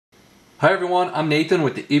Hi everyone, I'm Nathan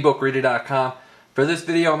with the ebookreader.com. For this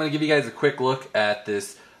video I'm going to give you guys a quick look at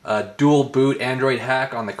this dual boot Android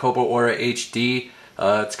hack on the Kobo Aura HD.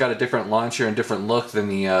 It's got a different launcher and different look than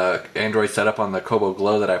the Android setup on the Kobo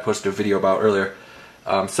Glow that I posted a video about earlier.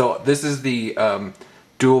 So this is the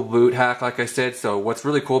dual boot hack, like I said. So what's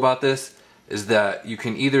really cool about this is that you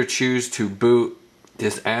can either choose to boot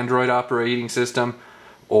this Android operating system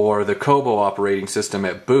or the Kobo operating system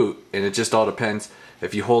at boot, and it just all depends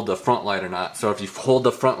if you hold the front light or not. So if you hold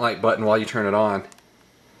the front light button while you turn it on,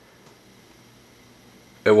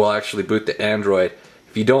 it will actually boot the Android.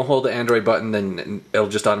 If you don't hold the Android button, then it'll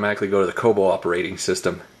just automatically go to the Kobo operating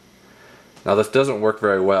system. Now this doesn't work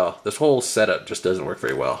very well. This whole setup just doesn't work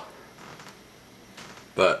very well.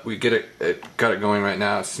 But we got it going right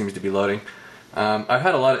now. It seems to be loading. I've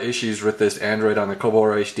had a lot of issues with this Android on the Kobo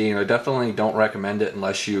Aura HD, and I definitely don't recommend it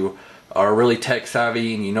unless you are really tech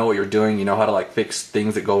savvy and you know what you're doing, you know how to like fix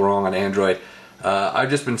things that go wrong on Android. I've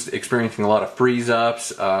just been experiencing a lot of freeze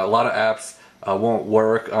ups, a lot of apps won't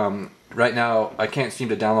work. Right now I can't seem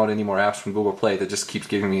to download any more apps from Google Play. That just keeps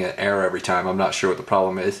giving me an error every time. I'm not sure what the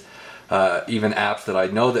problem is. Even apps that I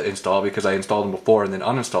know that install because I installed them before and then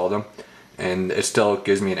uninstalled them, and it still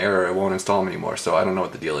gives me an error. It won't install them anymore, so I don't know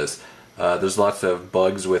what the deal is. There's lots of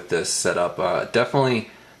bugs with this setup. Definitely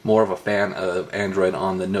more of a fan of Android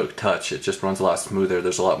on the Nook Touch. It just runs a lot smoother.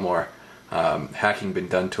 There's a lot more hacking been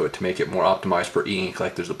done to it to make it more optimized for e-ink,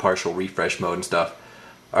 like there's a partial refresh mode and stuff.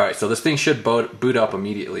 Alright, so this thing should boot up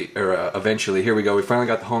immediately, or eventually. Here we go, we finally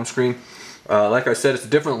got the home screen. Like I said, it's a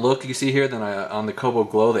different look you see here than on the Kobo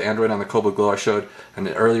Glow, the Android on the Kobo Glow I showed in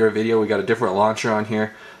an earlier video. We got a different launcher on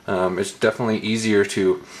here. It's definitely easier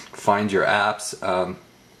to find your apps.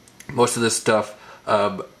 Most of this stuff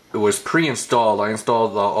it was pre-installed. I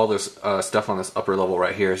installed all this stuff on this upper level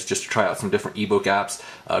right here. It's just to try out some different ebook apps,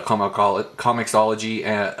 Comixology,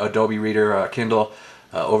 and Adobe Reader, Kindle,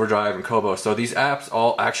 Overdrive, and Kobo. So these apps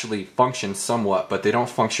all actually function somewhat, but they don't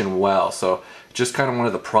function well. So just kind of one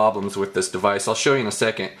of the problems with this device. I'll show you in a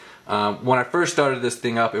second. When I first started this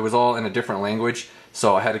thing up, it was all in a different language.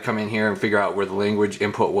 So I had to come in here and figure out where the language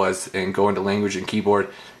input was and go into language and keyboard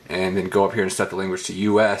and then go up here and set the language to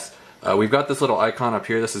US. We've got this little icon up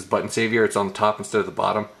here. This is button savior. It's on the top instead of the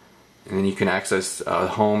bottom, and then you can access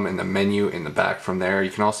home and the menu in the back from there. You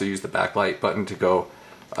can also use the backlight button to go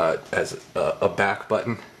as a back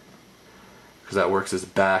button, because that works as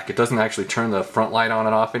back. It doesn't actually turn the front light on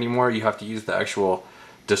and off anymore. You have to use the actual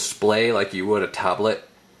display like you would a tablet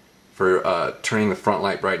for turning the front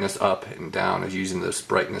light brightness up and down, as using this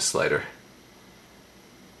brightness slider.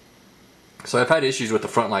 So I've had issues with the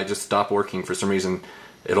front light just stop working for some reason.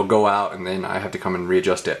 It'll go out and then I have to come and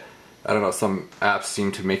readjust it. I don't know, some apps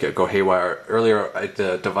seem to make it go haywire. Earlier at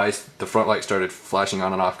the device, the front light started flashing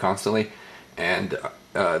on and off constantly, and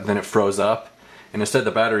then it froze up, and instead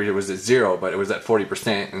the battery was at 0, but it was at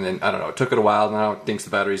 40%, and then I don't know, it took it a while. Now it thinks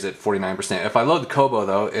the battery's at 49%. If I load the Kobo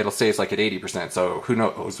though, it'll say it's like at 80%, so who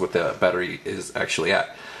knows what the battery is actually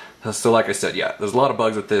at. So like I said, yeah, there's a lot of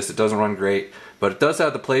bugs with this. It doesn't run great, but it does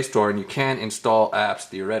have the Play Store and you can install apps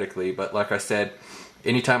theoretically, but like I said,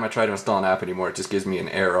 anytime I try to install an app anymore, it just gives me an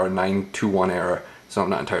error, a 921 error, so I'm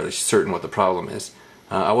not entirely certain what the problem is.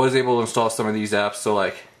 I was able to install some of these apps, so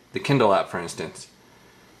like the Kindle app for instance.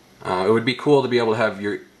 It would be cool to be able to have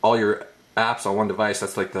all your apps on one device.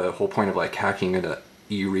 That's like the whole point of like hacking an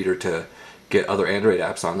e-reader to get other Android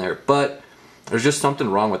apps on there, but there's just something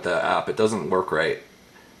wrong with the app. It doesn't work right.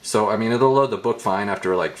 So I mean, it'll load the book fine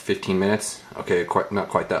after like 15 minutes. Okay, not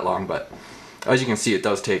quite that long, but as you can see, it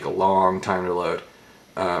does take a long time to load.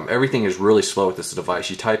 Everything is really slow with this device.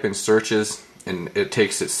 You type in searches and it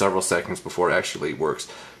takes it several seconds before it actually works.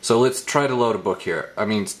 So let's try to load a book here. I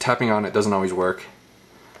mean, tapping on it doesn't always work.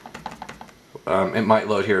 It might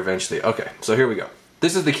load here eventually. Okay, so here we go.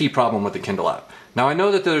 This is the key problem with the Kindle app. Now I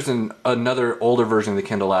know that there's another older version of the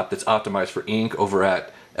Kindle app that's optimized for ink over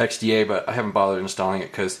at XDA, but I haven't bothered installing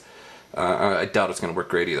it because I doubt it's going to work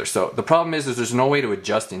great either. So the problem is there's no way to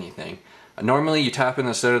adjust anything. Normally you tap in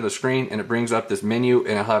the center of the screen and it brings up this menu,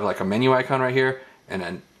 and it'll have like a menu icon right here and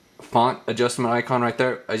a font adjustment icon right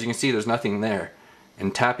there. As you can see, there's nothing there,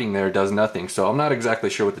 and tapping there does nothing. So I'm not exactly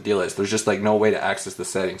sure what the deal is. There's just like no way to access the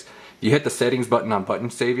settings. If you hit the settings button on Button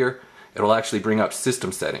Savior, it'll actually bring up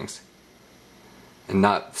system settings and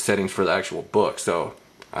not settings for the actual book. So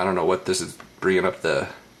I don't know what this is bringing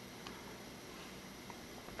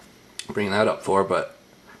that up for, but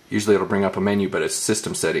usually it'll bring up a menu, but it's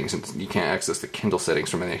system settings, and you can't access the Kindle settings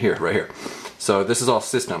from in here, right here. So this is all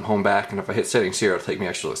system, home, back, and if I hit settings here, it'll take me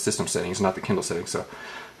actually to system settings, not the Kindle settings. So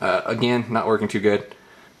again, not working too good.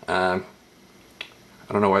 I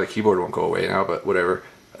don't know why the keyboard won't go away now, but whatever.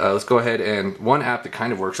 Let's go ahead, and one app that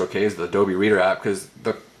kind of works okay is the Adobe Reader App, because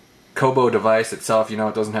the Kobo device itself, you know,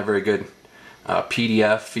 it doesn't have very good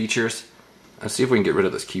PDF features. Let's see if we can get rid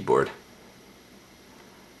of this keyboard.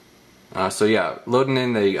 So yeah, loading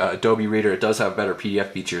in the Adobe Reader, it does have better PDF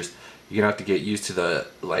features. You're gonna have to get used to the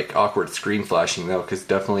like awkward screen flashing though, because it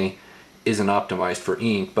definitely isn't optimized for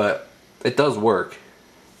ink, but it does work.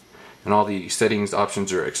 And all the settings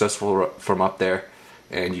options are accessible from up there,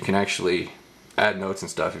 and you can actually add notes and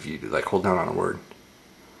stuff if you like hold down on a word.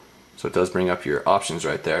 So it does bring up your options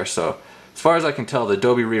right there. So as far as I can tell, the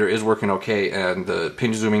Adobe Reader is working okay, and the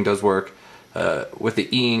pinch zooming does work. With the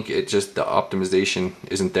e-ink, it just, the optimization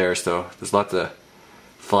isn't there, so there's lots of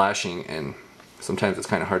flashing, and sometimes it's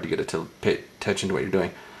kind of hard to get it to pay attention to what you're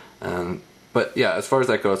doing. But yeah, as far as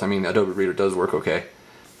that goes, I mean, the Adobe Reader does work okay.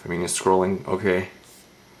 I mean, it's scrolling okay,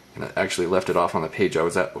 and it actually left it off on the page I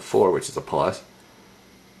was at before, which is a plus.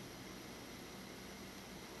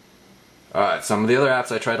 Alright, some of the other apps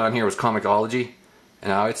I tried on here was Comixology.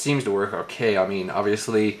 Now it seems to work okay. I mean,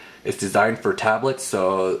 obviously it's designed for tablets,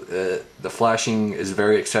 so the flashing is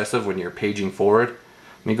very excessive when you're paging forward.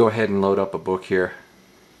 Let me go ahead and load up a book here.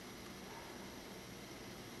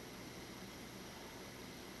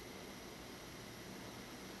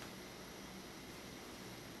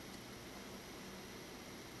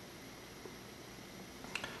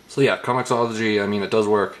 So yeah, Comixology, I mean, it does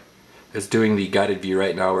work. It's doing the guided view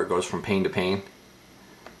right now where it goes from pane to pane.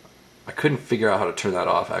 I couldn't figure out how to turn that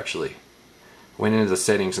off actually. Went into the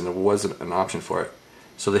settings and there wasn't an option for it.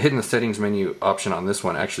 So the hidden the settings menu option on this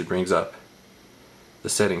one actually brings up the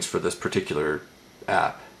settings for this particular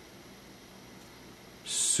app.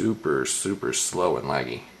 Super slow and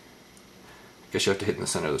laggy. I guess you have to hit in the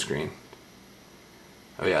center of the screen.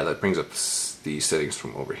 Oh yeah, that brings up the settings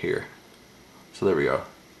from over here. So there we go.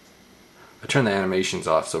 I turned the animations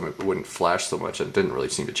off so it wouldn't flash so much. It didn't really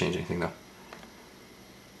seem to change anything though.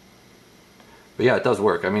 But yeah, it does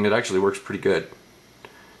work. I mean, it actually works pretty good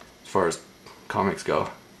as far as comics go.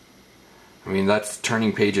 I mean, that's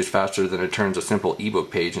turning pages faster than it turns a simple ebook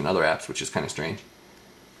page in other apps, which is kind of strange.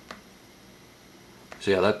 So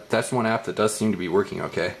yeah, that's one app that does seem to be working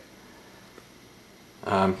okay.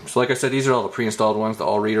 So like I said, these are all the pre-installed ones: the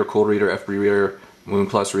All Reader, Cold Reader, FB Reader, Moon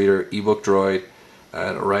Plus Reader, Ebook Droid,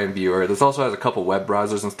 and Orion Viewer. This also has a couple web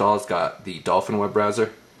browsers installed. It's got the Dolphin web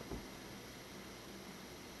browser.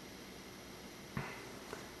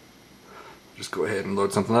 Just go ahead and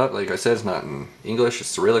load something up. Like I said, it's not in English, it's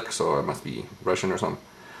Cyrillic, so it must be Russian or something.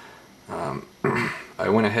 I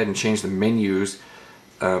went ahead and changed the menus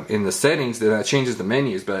in the settings. That changes the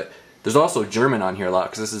menus, but there's also German on here a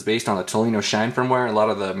lot because this is based on the Tolino Shine firmware. A lot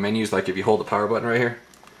of the menus, like if you hold the power button right here,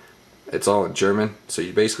 it's all in German, so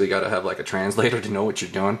you basically got to have like a translator to know what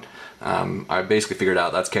you're doing. I basically figured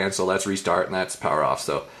out that's cancel, that's restart, and that's power off,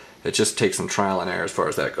 so it just takes some trial and error as far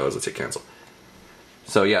as that goes. Let's hit cancel.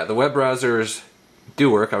 So yeah, the web browsers do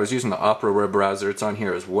work. I was using the Opera web browser, it's on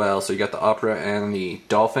here as well. So you got the Opera and the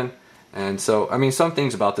Dolphin, and so I mean, some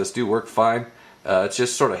things about this do work fine. It's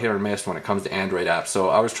just sort of hit or miss when it comes to Android apps. So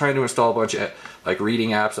I was trying to install a bunch of like reading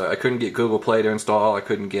apps. I couldn't get Google Play to install. I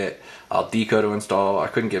couldn't get Aldeco to install. I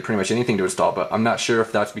couldn't get pretty much anything to install. But I'm not sure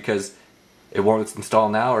if that's because it won't install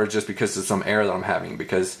now or just because of some error that I'm having.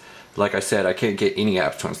 Because like I said, I can't get any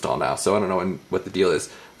apps to install now. So I don't know what the deal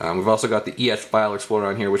is. We've also got the ES File Explorer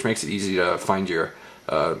on here, which makes it easy to find your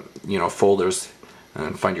folders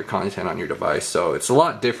and find your content on your device. So it's a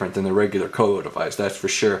lot different than the regular Kobo device, that's for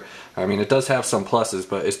sure. I mean, it does have some pluses,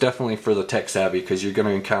 but it's definitely for the tech savvy because you're going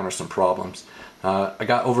to encounter some problems. I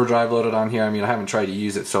got Overdrive loaded on here. I mean, I haven't tried to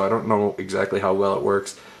use it, so I don't know exactly how well it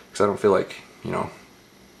works because I don't feel like,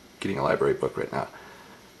 getting a library book right now.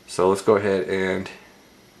 So let's go ahead and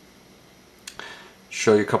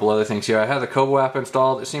show you a couple other things here. I have the Kobo app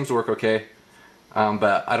installed. It seems to work okay.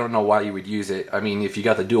 But I don't know why you would use it. I mean, if you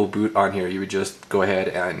got the dual boot on here, you would just go ahead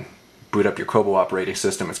and boot up your Kobo operating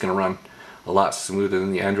system. It's going to run a lot smoother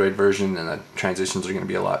than the Android version, and the transitions are going to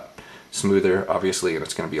be a lot smoother, obviously, and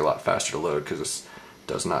it's going to be a lot faster to load because this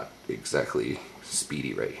does not exactly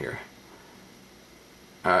speedy right here.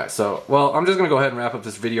 Alright, so, well, I'm just going to go ahead and wrap up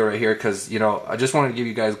this video right here because, I just wanted to give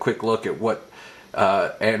you guys a quick look at what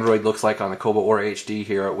Android looks like on the Kobo Aura HD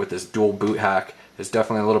here with this dual boot hack. It's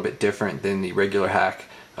definitely a little bit different than the regular hack,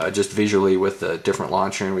 just visually with the different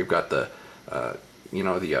launcher, and we've got the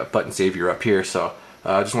the button savior up here. So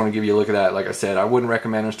I just want to give you a look at that. Like I said, I wouldn't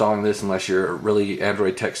recommend installing this unless you're really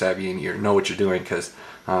Android tech savvy and you know what you're doing, because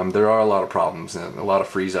there are a lot of problems and a lot of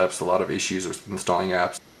freeze ups, a lot of issues with installing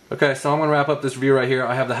apps. Okay, so I'm going to wrap up this review right here.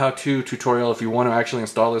 I have the how-to tutorial if you want to actually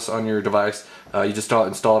install this on your device. You just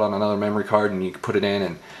install it on another memory card, and you can put it in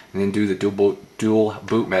and then do the dual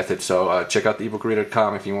boot method. So check out the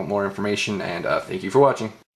ebookreader.com if you want more information, and thank you for watching.